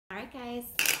Alright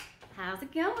guys, how's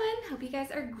it going? Hope you guys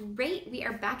are great. We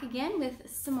are back again with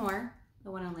some more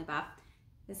The One Only Bob.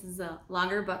 This is a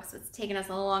longer book, so it's taken us a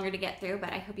little longer to get through,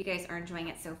 but I hope you guys are enjoying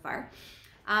it so far.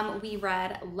 We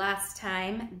read last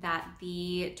time that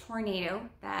the tornado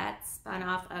that spun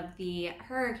off of the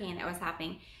hurricane that was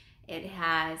happening, it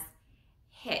has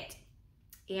hit.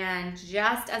 And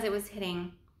just as it was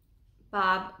hitting,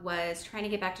 Bob was trying to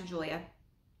get back to Julia.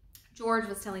 George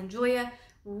was telling Julia,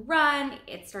 run,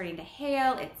 it's starting to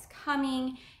hail, it's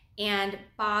coming. And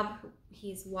Bob,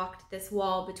 he's walked this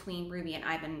wall between Ruby and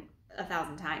Ivan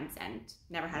 1,000 times and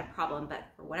never had a problem, but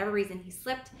for whatever reason he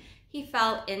slipped. He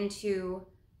fell into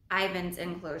Ivan's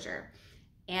enclosure.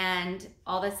 And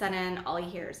all of a sudden, all he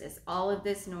hears is all of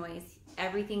this noise.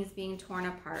 Everything's being torn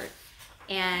apart.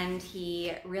 And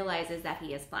he realizes that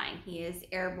he is flying. He is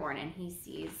airborne, and he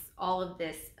sees all of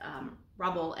this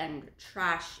rubble and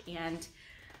trash and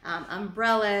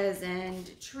umbrellas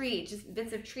and just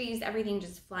bits of trees, everything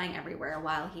just flying everywhere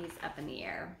while he's up in the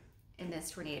air in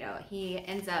this tornado. He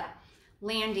ends up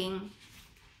landing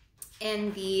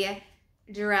in the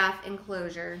giraffe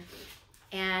enclosure,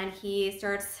 and he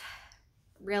starts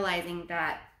realizing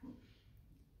that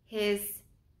his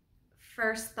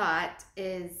first thought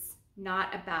is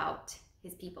not about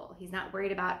his people. He's not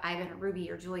worried about Ivan or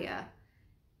Ruby or Julia.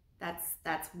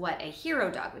 That's what a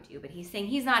hero dog would do, but he's saying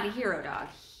he's not a hero dog.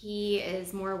 He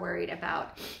is more worried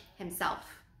about himself,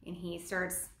 and he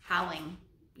starts howling,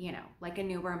 you know, like a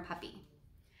newborn puppy.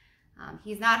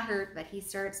 He's not hurt, but he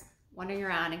starts wandering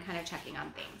around and kind of checking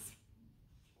on things.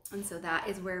 And so that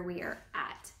is where we are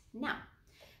at now.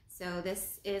 So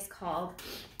this is called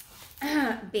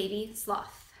Baby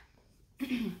Sloth.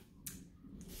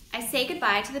 I say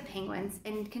goodbye to the penguins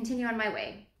and continue on my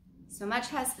way. So much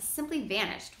has simply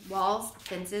vanished. Walls,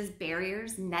 fences,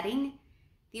 barriers, netting.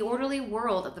 The orderly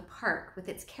world of the park with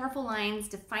its careful lines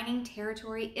defining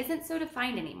territory isn't so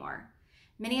defined anymore.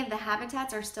 Many of the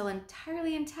habitats are still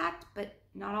entirely intact, but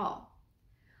not all.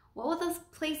 What will this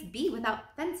place be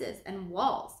without fences and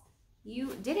walls?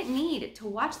 You didn't need to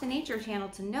watch the Nature Channel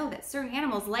to know that certain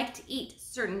animals like to eat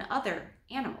certain other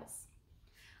animals.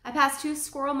 I pass 2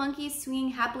 squirrel monkeys swinging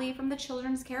happily from the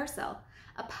children's carousel.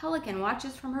 A pelican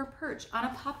watches from her perch on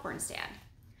a popcorn stand.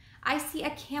 I see a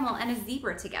camel and a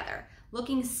zebra together,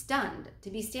 looking stunned to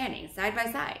be standing side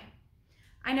by side.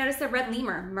 I notice a red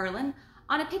lemur, Merlin,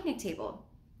 on a picnic table.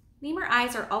 Lemur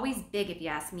eyes are always big if you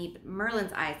ask me, but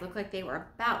Merlin's eyes look like they were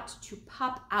about to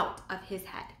pop out of his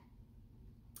head.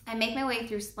 I make my way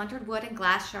through splintered wood and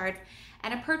glass shards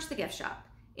and approach the gift shop.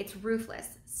 It's roofless.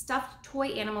 Stuffed toy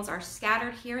animals are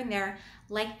scattered here and there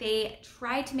like they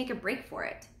tried to make a break for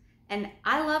it. An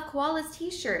I Love Koalas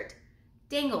t-shirt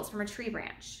dangles from a tree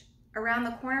branch. Around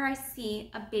the corner I see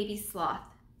a baby sloth,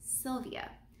 Sylvia,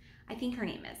 I think her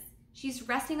name is. She's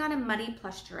resting on a muddy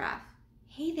plush giraffe.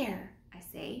 Hey there, I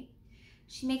say.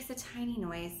 She makes a tiny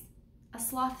noise, a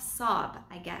sloth sob,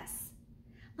 I guess.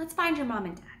 Let's find your mom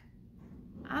and dad.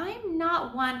 I'm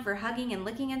not one for hugging and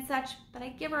licking and such, but I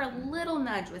give her a little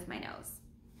nudge with my nose.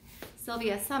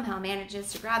 Sylvia somehow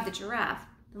manages to grab the giraffe,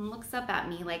 then looks up at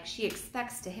me like she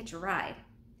expects to hitch a ride.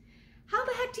 How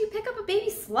the heck do you pick up a baby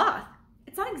sloth?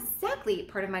 It's not exactly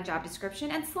part of my job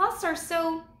description, and sloths are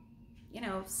so, you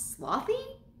know, slothy.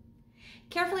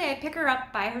 Carefully, I pick her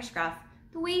up by her scruff,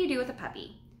 the way you do with a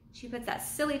puppy. She puts that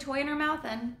silly toy in her mouth,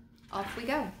 and off we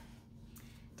go.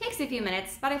 Takes a few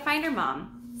minutes, but I find her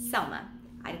mom, Selma.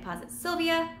 I deposit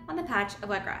Sylvia on the patch of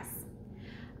wet grass.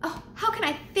 Oh, how can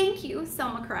I thank you?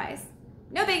 Selma cries.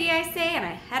 No biggie, I say, and I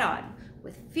head on,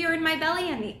 with fear in my belly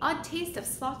and the odd taste of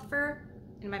sloth fur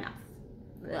in my mouth.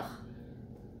 Ugh.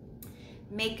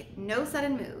 Make no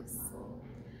sudden moves.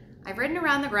 I've ridden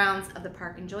around the grounds of the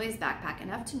park in Julia's backpack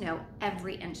enough to know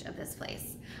every inch of this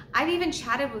place. I've even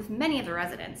chatted with many of the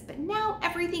residents, but now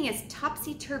everything is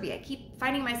topsy-turvy. I keep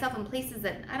finding myself in places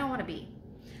that I don't want to be.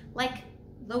 Like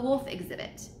the wolf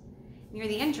exhibit. Near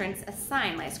the entrance, a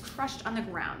sign lies crushed on the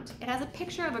ground. It has a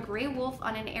picture of a gray wolf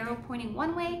on an arrow pointing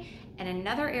one way and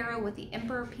another arrow with the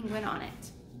emperor penguin on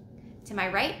it. To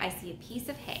my right, I see a piece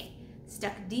of hay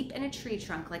stuck deep in a tree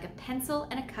trunk like a pencil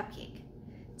and a cupcake.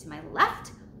 To my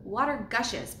left, water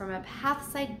gushes from a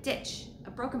pathside ditch,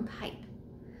 a broken pipe.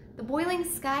 The boiling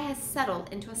sky has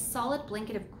settled into a solid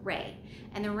blanket of gray,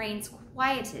 and the rain's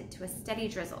quieted to a steady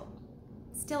drizzle.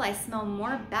 Still, I smell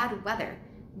more bad weather,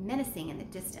 menacing in the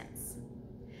distance.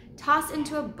 Tossed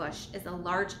into a bush is a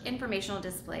large informational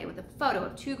display with a photo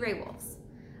of 2 gray wolves.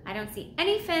 I don't see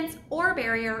any fence or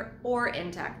barrier or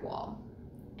intact wall.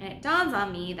 And it dawns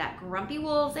on me that grumpy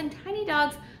wolves and tiny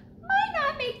dogs might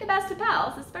not make the best of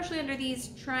pals, especially under these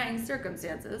trying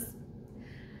circumstances.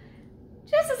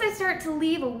 Just as I start to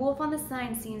leave, a wolf on the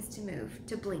sign seems to move,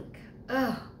 to blink.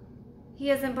 Ugh, he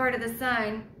isn't part of the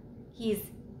sign. He's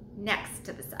next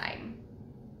to the sign.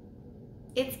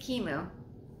 It's Kimu.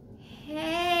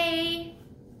 Hey,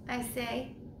 I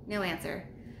say. No answer.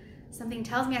 Something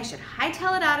tells me I should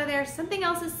hightail it out of there. Something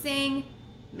else is saying,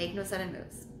 make no sudden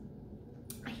moves.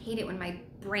 I hate it when my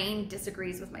brain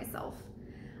disagrees with myself.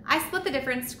 I split the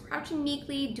difference, crouching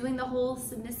meekly, doing the whole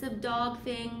submissive dog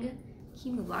thing.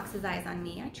 Kimu locks his eyes on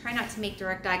me. I try not to make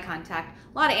direct eye contact.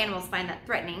 A lot of animals find that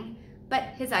threatening, but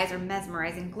his eyes are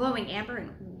mesmerizing, glowing amber,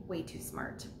 and way too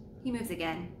smart. He moves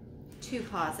again. 2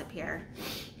 paws appear.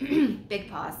 Big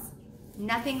paws.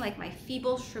 Nothing like my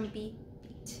feeble, shrimpy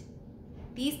feet.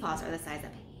 These paws are the size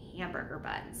of hamburger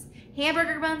buns.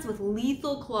 Hamburger buns with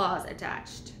lethal claws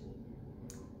attached.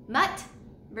 Mutt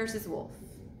versus wolf.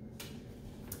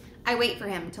 I wait for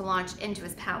him to launch into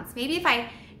his pounce. Maybe if I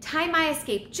time my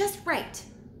escape just right.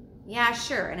 Yeah,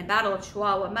 sure, in a battle of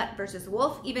Chihuahua mutt versus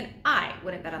wolf, even I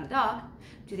wouldn't bet on the dog.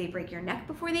 Do they break your neck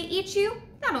before they eat you?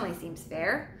 That only seems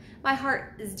fair. My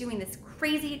heart is doing this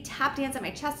crazy tap dance on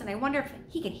my chest, and I wonder if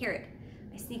he can hear it.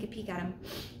 I sneak a peek at him.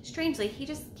 Strangely, he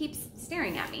just keeps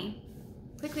staring at me.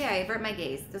 Quickly, I avert my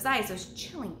gaze. Those eyes, those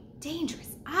chilling,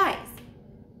 dangerous eyes.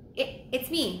 It's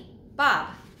me, Bob,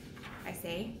 I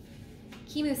say.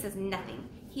 Kimu says nothing.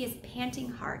 He is panting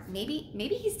hard. Maybe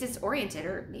he's disoriented,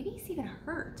 or maybe he's even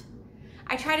hurt.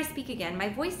 I try to speak again. My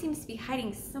voice seems to be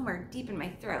hiding somewhere deep in my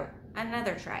throat.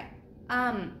 Another try.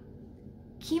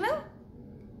 Kimu?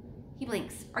 He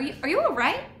blinks. Are you all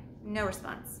right? No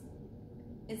response.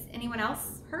 Is anyone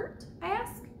else hurt? I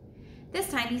ask. This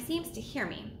time he seems to hear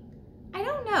me. I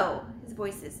don't know. His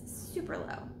voice is super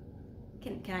low.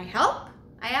 Can I help?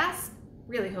 I ask,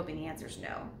 really hoping the answer's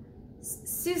no.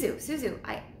 Suzu,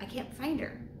 I can't find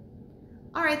her.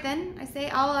 All right then, I say,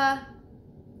 I'll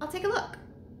take a look.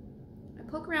 I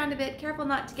poke around a bit, careful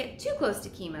not to get too close to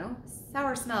Kimu.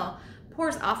 Sour smell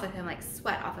pours off of him like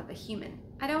sweat off of a human.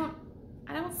 I don't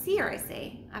see her, I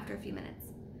say, after a few minutes.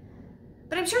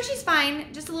 But I'm sure she's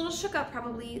fine, just a little shook up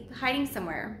probably, hiding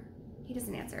somewhere. He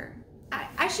doesn't answer.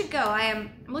 I should go.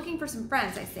 I'm looking for some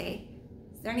friends, I say.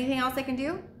 Is there anything else I can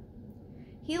do?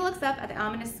 He looks up at the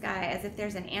ominous sky as if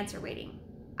there's an answer waiting.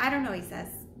 I don't know, he says.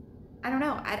 I don't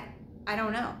know. I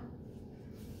don't know.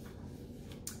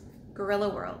 Gorilla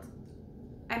world.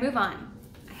 I move on.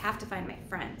 I have to find my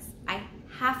friends. I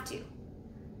have to.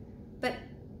 But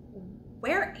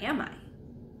where am I?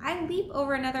 I leap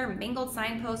over another mangled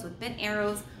signpost with bent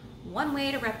arrows, one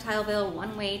way to Reptileville,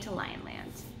 one way to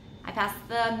Lionland. I pass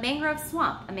the mangrove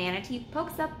swamp. A manatee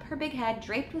pokes up her big head,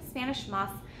 draped with Spanish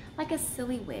moss like a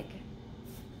silly wig.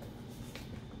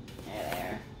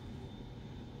 There.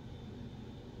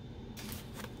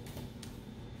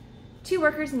 2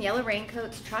 workers in yellow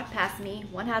raincoats trot past me.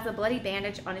 One has a bloody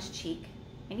bandage on his cheek.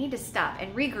 I need to stop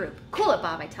and regroup. Cool it,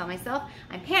 Bob, I tell myself.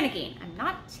 I'm panicking. I'm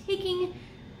not taking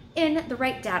in the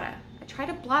right data. I try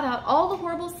to blot out all the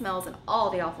horrible smells and all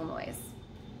the awful noise.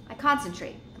 I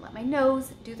concentrate and let my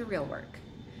nose do the real work.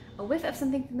 A whiff of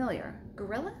something familiar.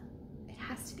 Gorilla? It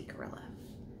has to be gorilla.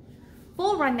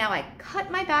 Full run now, I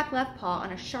cut my back left paw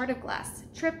on a shard of glass,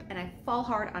 trip, and I fall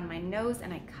hard on my nose,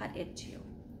 and I cut it too.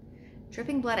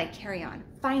 Dripping blood, I carry on.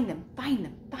 Find them, find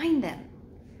them, find them.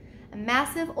 A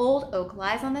massive old oak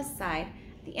lies on the side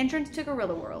at the entrance to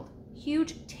Gorilla World.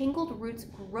 Huge, tangled roots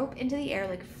grope into the air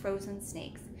like frozen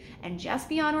snakes, and just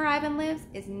beyond where Ivan lives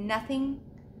is nothing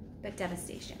but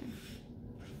devastation.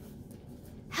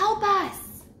 Help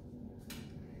us!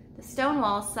 The stone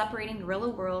wall separating Gorilla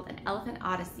World and Elephant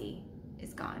Odyssey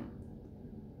is gone.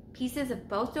 Pieces of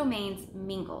both domains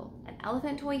mingle. An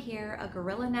elephant toy here, a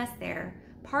gorilla nest there.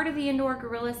 Part of the indoor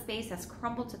gorilla space has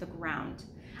crumbled to the ground.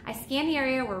 I scan the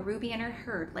area where Ruby and her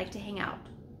herd like to hang out.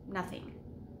 Nothing.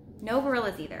 No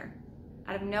gorillas either.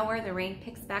 Out of nowhere, the rain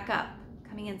picks back up,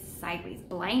 coming in sideways,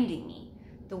 blinding me.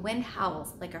 The wind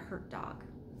howls like a hurt dog.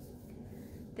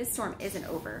 This storm isn't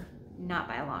over, not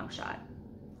by a long shot.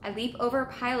 I leap over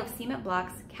a pile of cement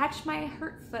blocks, catch my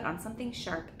hurt foot on something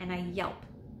sharp, and I yelp.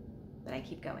 But I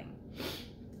keep going.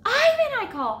 Ivan, I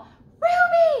call!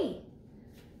 Ruby!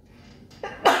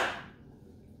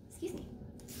 Excuse me.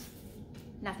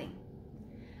 Nothing.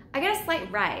 I get a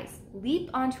slight rise,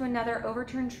 leap onto another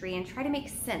overturned tree, and try to make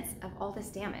sense of all this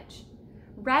damage.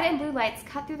 Red and blue lights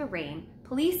cut through the rain.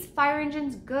 Police, fire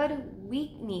engines, good.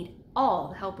 We need all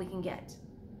the help we can get.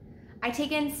 I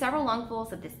take in several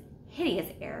lungfuls of this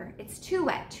hideous air. It's too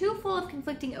wet, too full of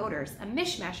conflicting odors, a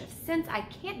mishmash of scents I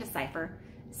can't decipher,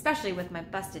 especially with my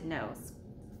busted nose.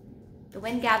 The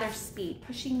wind gathers speed,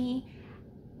 pushing me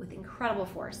with incredible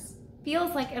force.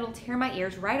 Feels like it'll tear my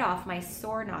ears right off my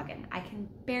sore noggin. I can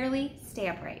barely stay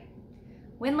upright.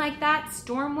 Wind like that,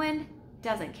 storm wind,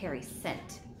 doesn't carry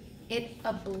scent. It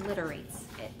obliterates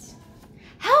it.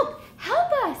 Help!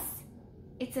 Help us!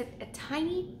 It's a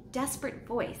tiny, desperate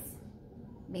voice.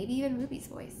 Maybe even Ruby's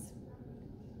voice.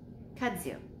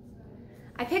 Kudzu.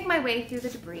 I pick my way through the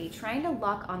debris, trying to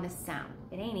lock on this sound.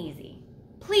 It ain't easy.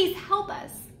 Please help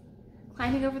us!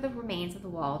 Climbing over the remains of the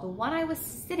wall, the one I was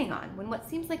sitting on, when what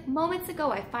seems like moments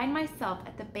ago I find myself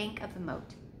at the bank of the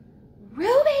moat.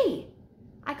 Ruby!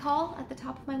 I call at the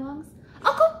top of my lungs.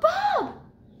 Uncle Bob!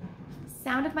 The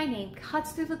sound of my name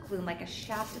cuts through the gloom like a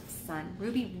shaft of sun.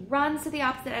 Ruby runs to the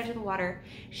opposite edge of the water.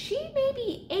 She may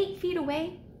be 8 feet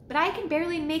away, but I can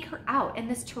barely make her out in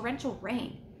this torrential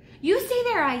rain. You stay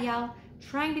there, I yell,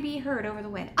 trying to be heard over the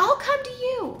wind. I'll come to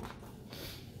you!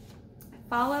 I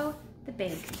follow the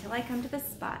bank until I come to the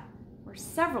spot where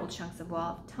several chunks of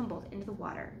wall have tumbled into the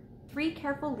water. 3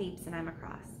 careful leaps and I'm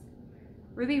across.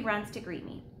 Ruby runs to greet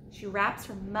me. She wraps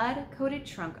her mud-coated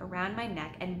trunk around my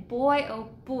neck, and boy, oh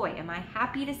boy, am I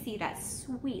happy to see that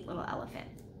sweet little elephant.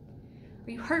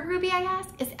 Are you hurt, Ruby, I ask?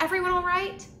 Is everyone all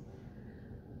right?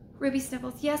 Ruby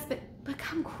sniffles, yes, but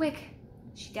come quick.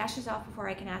 She dashes off before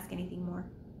I can ask anything more.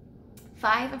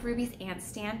 5 of Ruby's aunts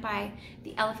stand by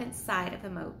the elephant's side of the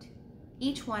moat.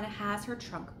 Each one has her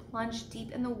trunk plunged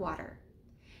deep in the water.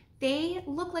 They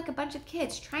look like a bunch of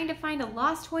kids trying to find a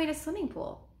lost toy in a swimming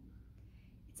pool.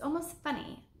 It's almost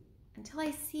funny until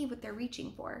I see what they're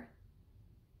reaching for.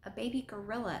 A baby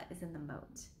gorilla is in the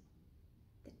moat.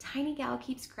 The tiny gal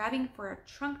keeps grabbing for a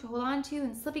trunk to hold on to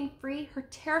and slipping free. Her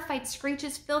terrified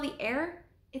screeches fill the air.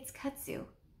 It's Kudzu.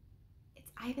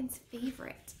 It's Ivan's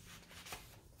favorite.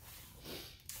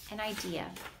 An idea.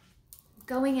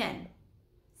 Going in,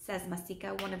 says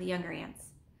Masika, one of the younger aunts.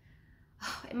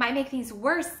 Oh, it might make things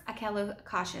worse, Akelo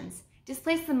cautions.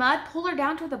 Displace the mud, pull her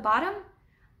down toward the bottom?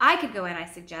 I could go in, I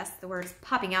suggest, the words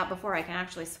popping out before I can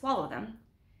actually swallow them.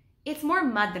 It's more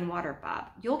mud than water, Bob.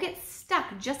 You'll get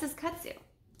stuck just as Kudzu.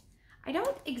 I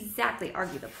don't exactly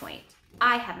argue the point.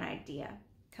 I have an idea,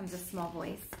 comes a small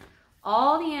voice.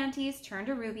 All the aunties turn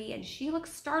to Ruby, and she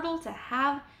looks startled to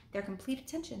have their complete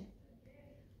attention.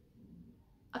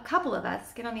 A couple of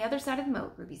us get on the other side of the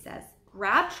moat, Ruby says.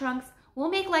 Grab trunks. We'll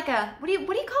make like a, what do you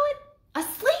call it? A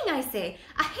sling, I say.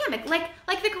 A hammock,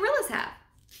 like the gorillas have.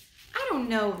 I don't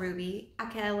know, Ruby.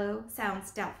 Akelo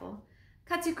sounds doubtful.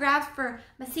 Kudzu grabs for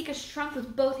Masika's trunk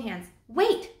with both hands.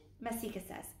 Wait, Masika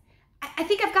says. I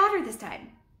think I've got her this time.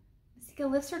 Masika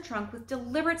lifts her trunk with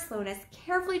deliberate slowness,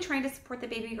 carefully trying to support the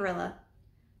baby gorilla.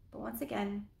 But once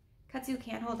again, Kudzu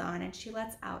can't hold on, and she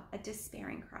lets out a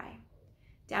despairing cry.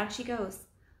 Down she goes,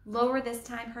 lower this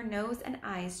time, her nose and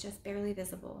eyes just barely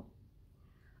visible.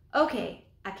 Okay,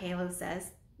 Akelo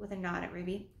says, with a nod at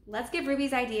Ruby. Let's give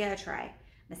Ruby's idea a try.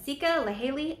 Masika,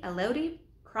 Laheli, Elodie,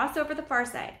 cross over the far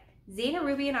side. Zena,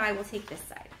 Ruby, and I will take this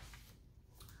side.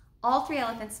 All 3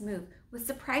 elephants move with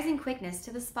surprising quickness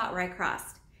to the spot where I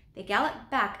crossed. They gallop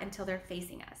back until they're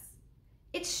facing us.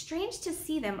 It's strange to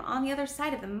see them on the other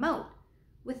side of the moat.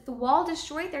 With the wall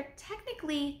destroyed, they're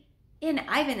technically in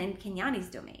Ivan and Kenyani's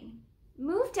domain.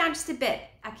 Move down just a bit,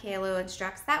 Akelo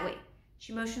instructs. That way.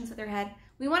 She motions with her head.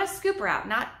 We want to scoop her out,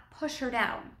 not push her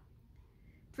down.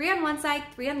 3 on one side,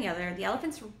 3 on the other. The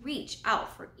elephants reach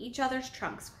out for each other's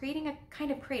trunks, creating a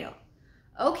kind of cradle.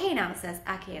 Okay now, says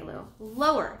Akelo.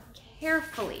 Lower,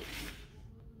 carefully.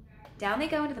 Down they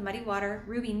go into the muddy water.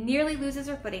 Ruby nearly loses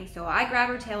her footing, so I grab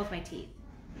her tail with my teeth.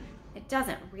 It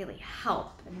doesn't really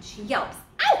help, and she yelps,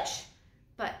 ouch!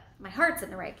 But my heart's in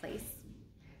the right place.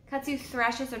 Kudzu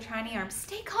thrashes her tiny arms.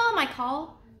 Stay calm, I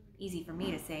call. Easy for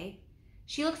me to say.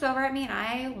 She looks over at me, and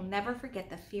I will never forget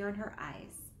the fear in her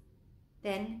eyes.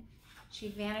 Then she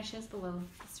vanishes below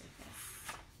the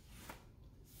surface.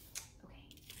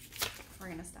 Okay, we're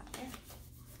going to stop there.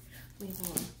 We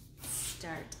will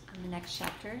start on the next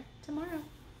chapter tomorrow.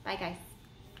 Bye, guys.